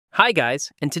Hi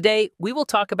guys, and today we will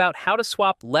talk about how to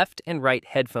swap left and right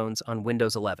headphones on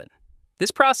Windows 11.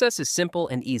 This process is simple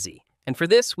and easy, and for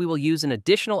this we will use an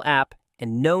additional app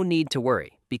and no need to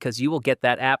worry because you will get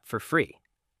that app for free.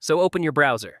 So open your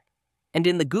browser, and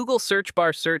in the Google search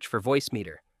bar search for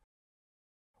Voicemeeter.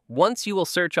 Once you will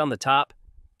search on the top,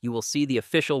 you will see the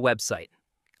official website.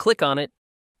 Click on it,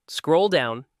 scroll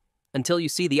down until you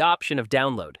see the option of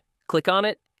download. Click on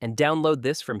it and download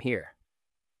this from here.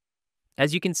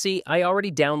 As you can see, I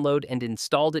already downloaded and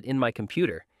installed it in my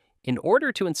computer. In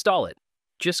order to install it,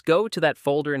 just go to that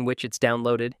folder in which it's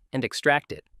downloaded and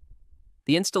extract it.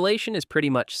 The installation is pretty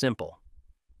much simple.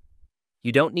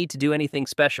 You don't need to do anything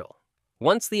special.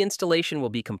 Once the installation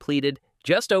will be completed,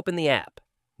 just open the app.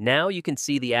 Now you can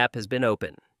see the app has been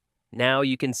opened. Now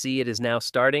you can see it is now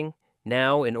starting.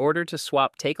 Now, in order to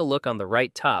swap, take a look on the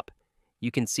right top.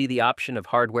 You can see the option of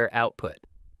hardware output.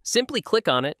 Simply click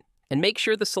on it and make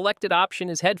sure the selected option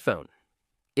is headphone.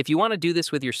 If you want to do this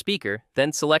with your speaker,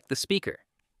 then select the speaker.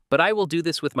 But I will do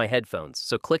this with my headphones,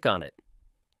 so click on it.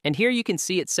 And here you can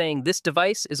see it saying this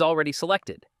device is already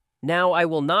selected. Now I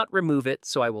will not remove it,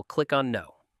 so I will click on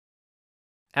no.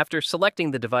 After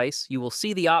selecting the device, you will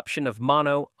see the option of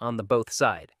mono on the both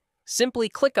side. Simply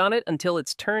click on it until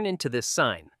it's turned into this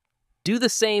sign. Do the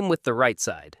same with the right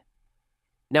side.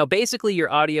 Now basically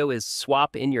your audio is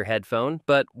swap in your headphone,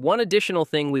 but one additional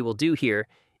thing we will do here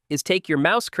is take your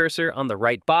mouse cursor on the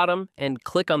right bottom and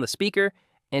click on the speaker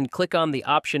and click on the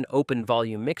option Open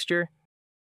Volume Mixture.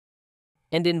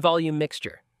 And in Volume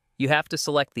Mixture, you have to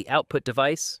select the output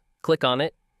device, click on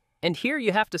it, and here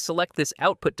you have to select this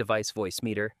output device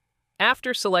Voicemeeter.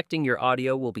 After selecting, your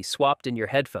audio will be swapped in your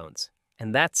headphones,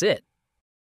 and that's it.